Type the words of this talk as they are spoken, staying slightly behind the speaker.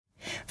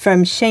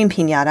From Shame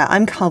Pinata,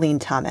 I'm Colleen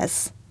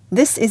Thomas.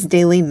 This is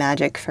Daily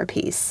Magic for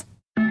Peace.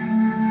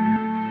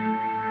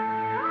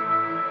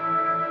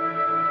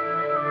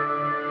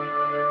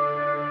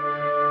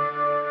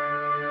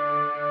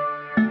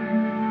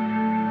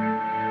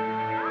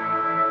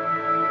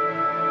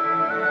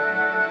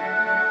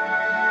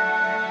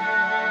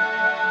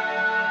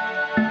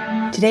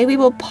 Today we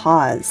will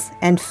pause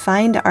and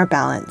find our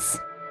balance.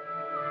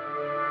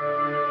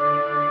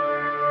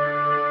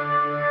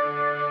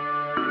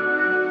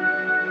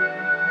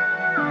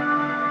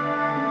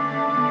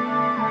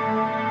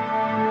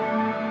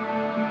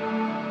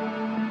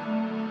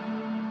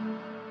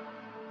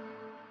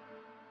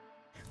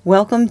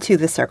 Welcome to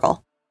the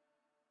circle.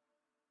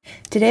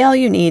 Today all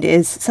you need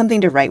is something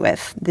to write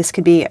with. This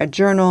could be a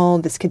journal,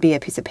 this could be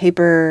a piece of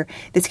paper,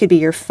 this could be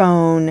your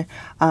phone,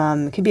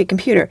 it could be a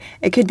computer.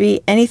 It could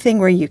be anything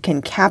where you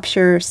can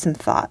capture some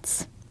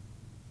thoughts.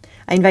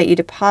 I invite you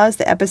to pause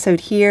the episode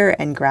here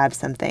and grab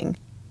something.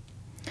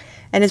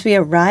 And as we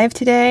arrive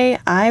today,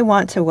 I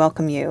want to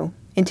welcome you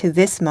into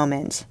this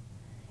moment,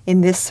 in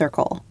this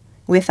circle,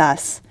 with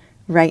us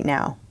right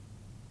now.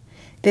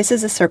 This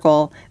is a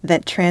circle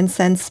that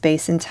transcends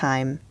space and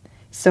time,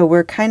 so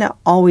we're kind of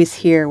always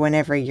here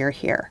whenever you're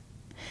here.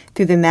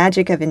 Through the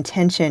magic of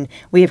intention,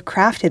 we have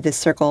crafted this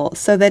circle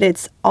so that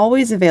it's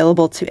always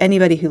available to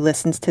anybody who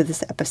listens to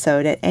this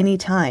episode at any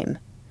time.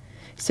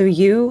 So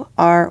you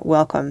are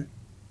welcome.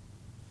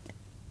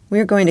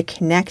 We're going to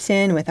connect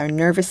in with our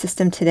nervous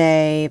system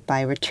today by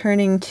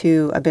returning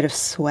to a bit of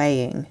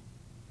swaying.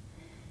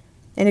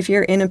 And if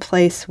you're in a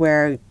place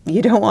where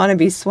you don't want to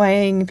be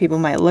swaying, people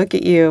might look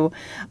at you,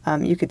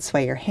 you could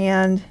sway your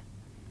hand.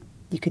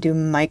 You could do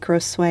micro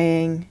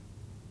swaying.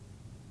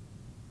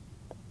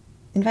 I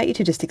invite you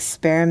to just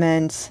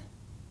experiment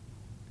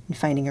in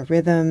finding a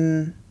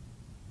rhythm.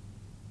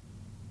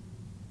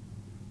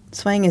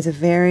 Swaying is a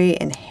very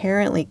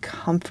inherently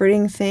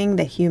comforting thing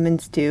that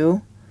humans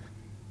do.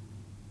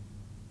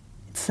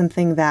 It's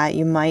something that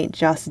you might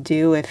just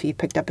do if you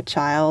picked up a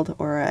child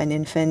or an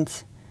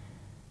infant.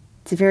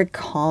 It's a very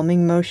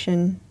calming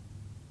motion.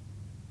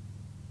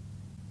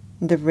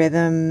 The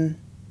rhythm,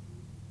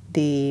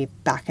 the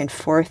back and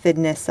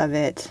forthedness of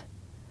it,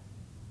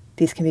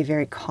 these can be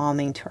very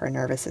calming to our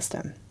nervous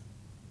system.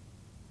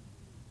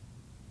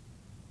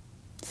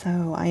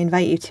 So I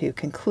invite you to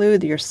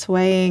conclude your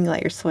swaying,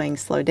 let your swaying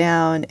slow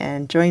down,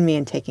 and join me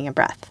in taking a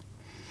breath.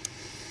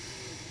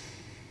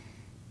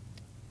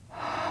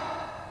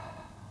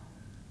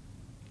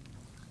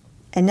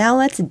 And now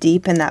let's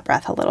deepen that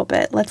breath a little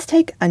bit. Let's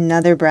take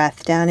another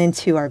breath down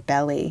into our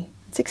belly.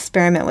 Let's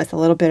experiment with a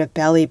little bit of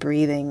belly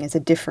breathing as a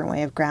different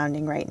way of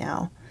grounding right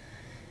now.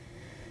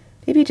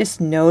 Maybe just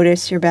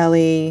notice your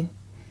belly,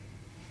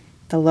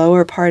 the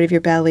lower part of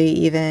your belly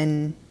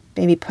even.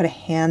 Maybe put a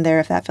hand there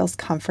if that feels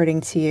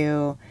comforting to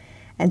you.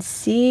 And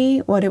see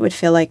what it would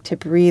feel like to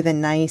breathe a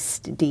nice,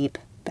 deep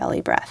belly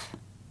breath.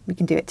 We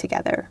can do it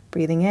together.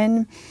 Breathing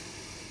in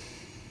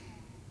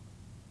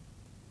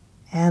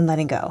and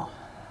letting go.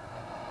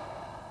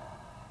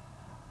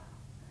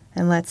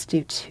 And let's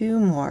do two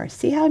more.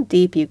 See how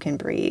deep you can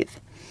breathe.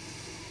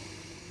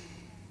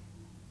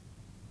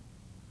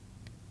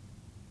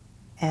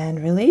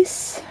 And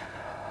release.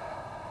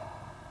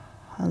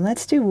 And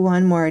let's do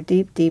one more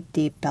deep, deep,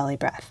 deep belly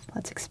breath.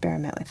 Let's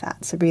experiment with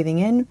that. So breathing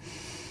in.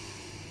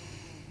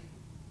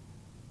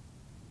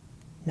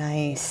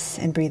 Nice.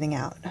 And breathing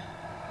out.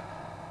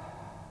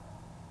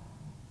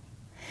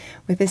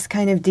 With this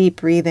kind of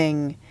deep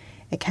breathing,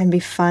 it can be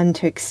fun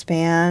to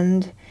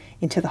expand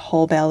into the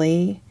whole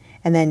belly,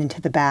 and then into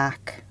the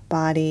back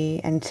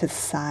body and to the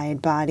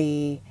side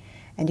body.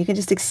 And you can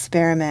just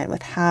experiment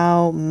with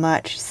how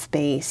much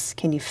space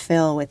can you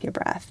fill with your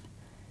breath.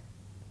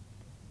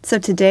 So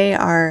today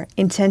our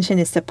intention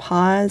is to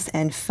pause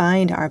and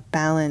find our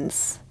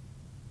balance.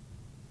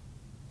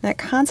 That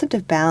concept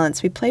of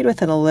balance, we played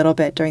with it a little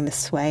bit during the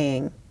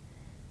swaying,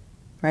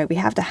 right? We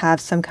have to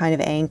have some kind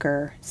of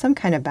anchor, some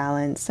kind of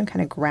balance, some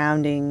kind of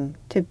grounding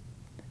to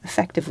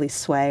effectively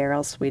sway, or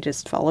else we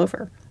just fall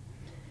over.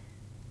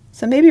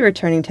 So maybe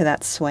returning to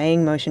that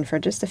swaying motion for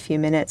just a few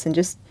minutes and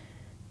just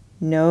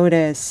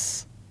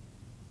notice,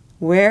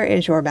 where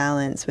is your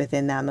balance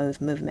within that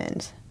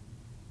movement?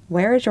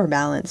 Where is your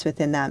balance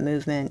within that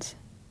movement?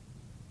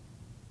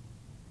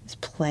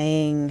 Just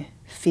playing,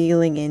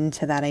 feeling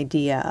into that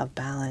idea of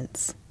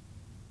balance.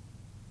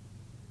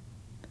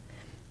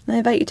 And I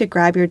invite you to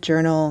grab your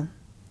journal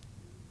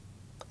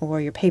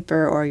or your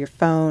paper or your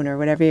phone or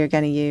whatever you're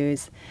going to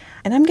use.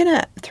 And I'm going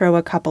to throw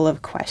a couple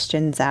of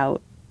questions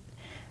out.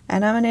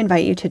 And I'm going to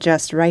invite you to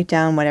just write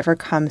down whatever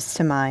comes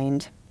to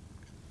mind.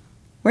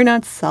 We're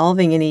not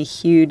solving any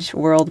huge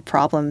world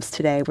problems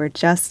today. We're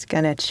just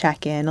going to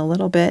check in a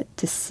little bit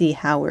to see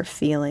how we're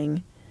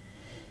feeling.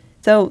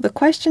 So the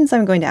questions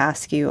I'm going to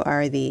ask you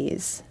are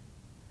these.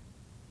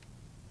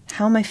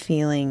 How am I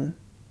feeling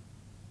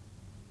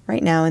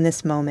right now in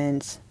this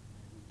moment?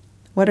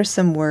 What are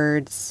some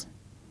words?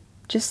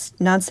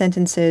 Just not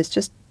sentences,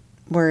 just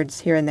words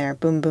here and there.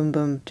 Boom, boom,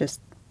 boom.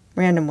 Just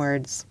random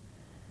words.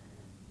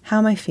 How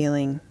am I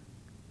feeling?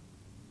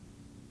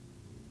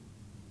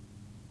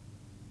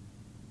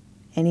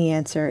 any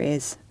answer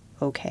is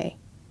okay.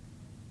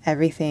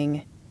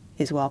 Everything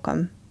is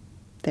welcome.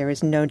 There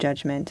is no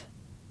judgment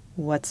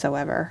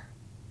whatsoever.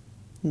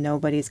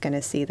 Nobody's going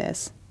to see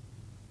this.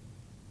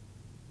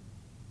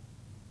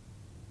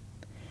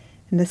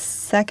 And the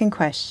second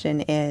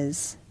question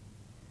is,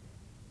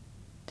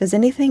 does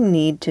anything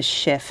need to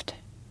shift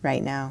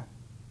right now?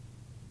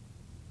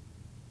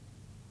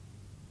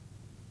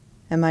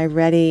 Am I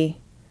ready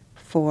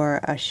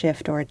for a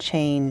shift or a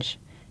change?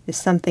 Is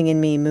something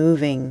in me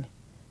moving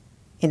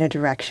in a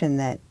direction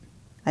that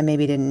I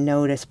maybe didn't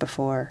notice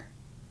before?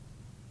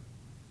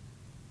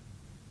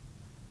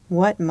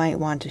 What might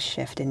want to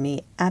shift in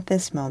me at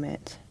this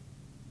moment?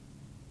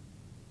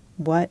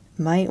 What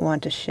might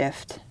want to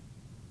shift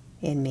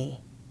in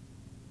me?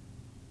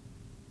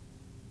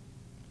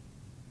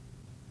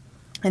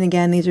 And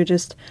again, these are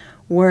just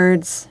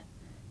words,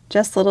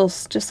 just little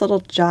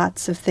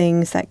jots of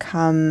things that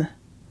come.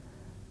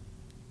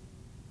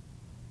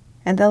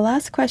 And the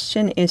last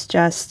question is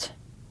just,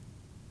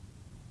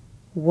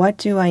 what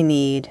do I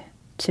need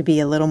to be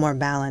a little more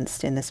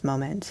balanced in this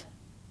moment?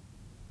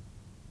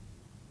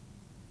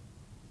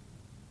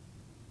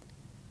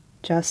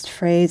 Just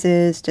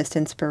phrases, just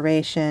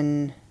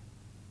inspiration,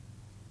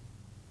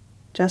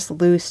 just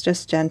loose,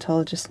 just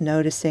gentle, just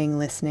noticing,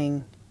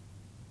 listening.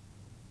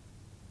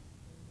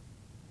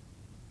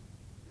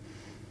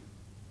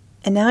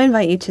 And now I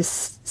invite you to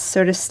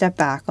sort of step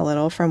back a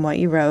little from what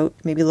you wrote,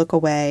 maybe look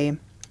away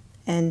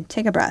and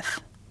take a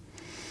breath.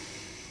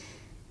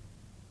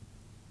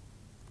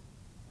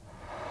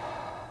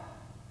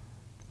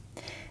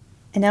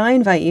 And now I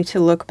invite you to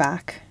look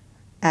back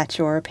at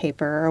your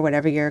paper or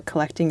whatever you're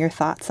collecting your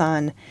thoughts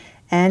on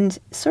and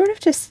sort of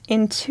just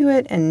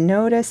intuit and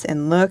notice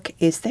and look,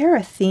 is there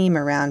a theme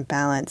around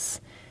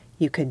balance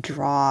you could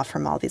draw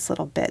from all these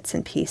little bits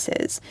and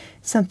pieces?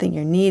 Something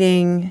you're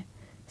needing,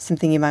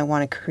 something you might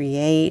want to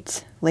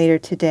create later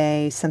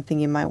today, something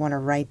you might want to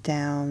write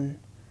down,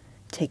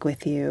 take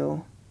with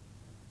you,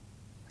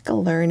 like a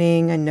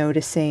learning, a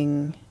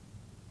noticing.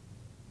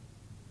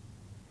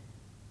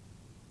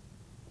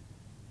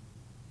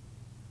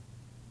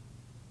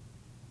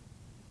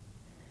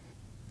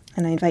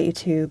 And I invite you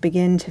to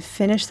begin to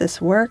finish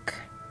this work,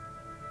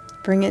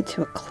 bring it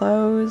to a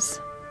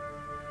close.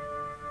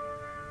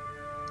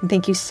 And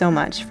thank you so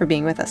much for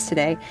being with us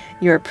today.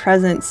 Your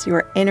presence,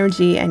 your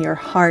energy, and your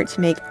heart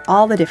make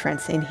all the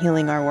difference in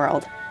healing our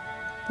world.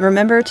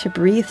 Remember to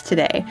breathe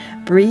today.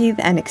 Breathe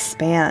and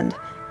expand.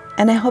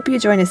 And I hope you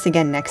join us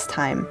again next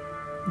time.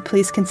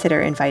 Please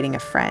consider inviting a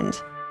friend.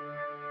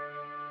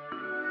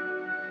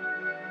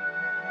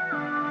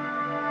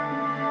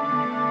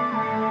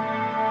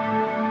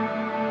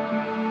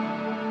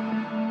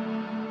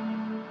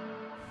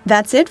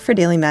 That's it for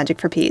Daily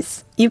Magic for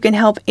Peace. You can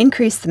help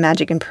increase the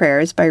magic in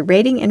prayers by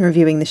rating and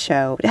reviewing the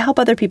show to help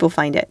other people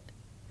find it.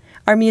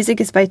 Our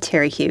music is by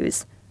Terry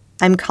Hughes.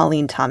 I'm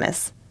Colleen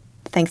Thomas.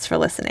 Thanks for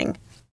listening.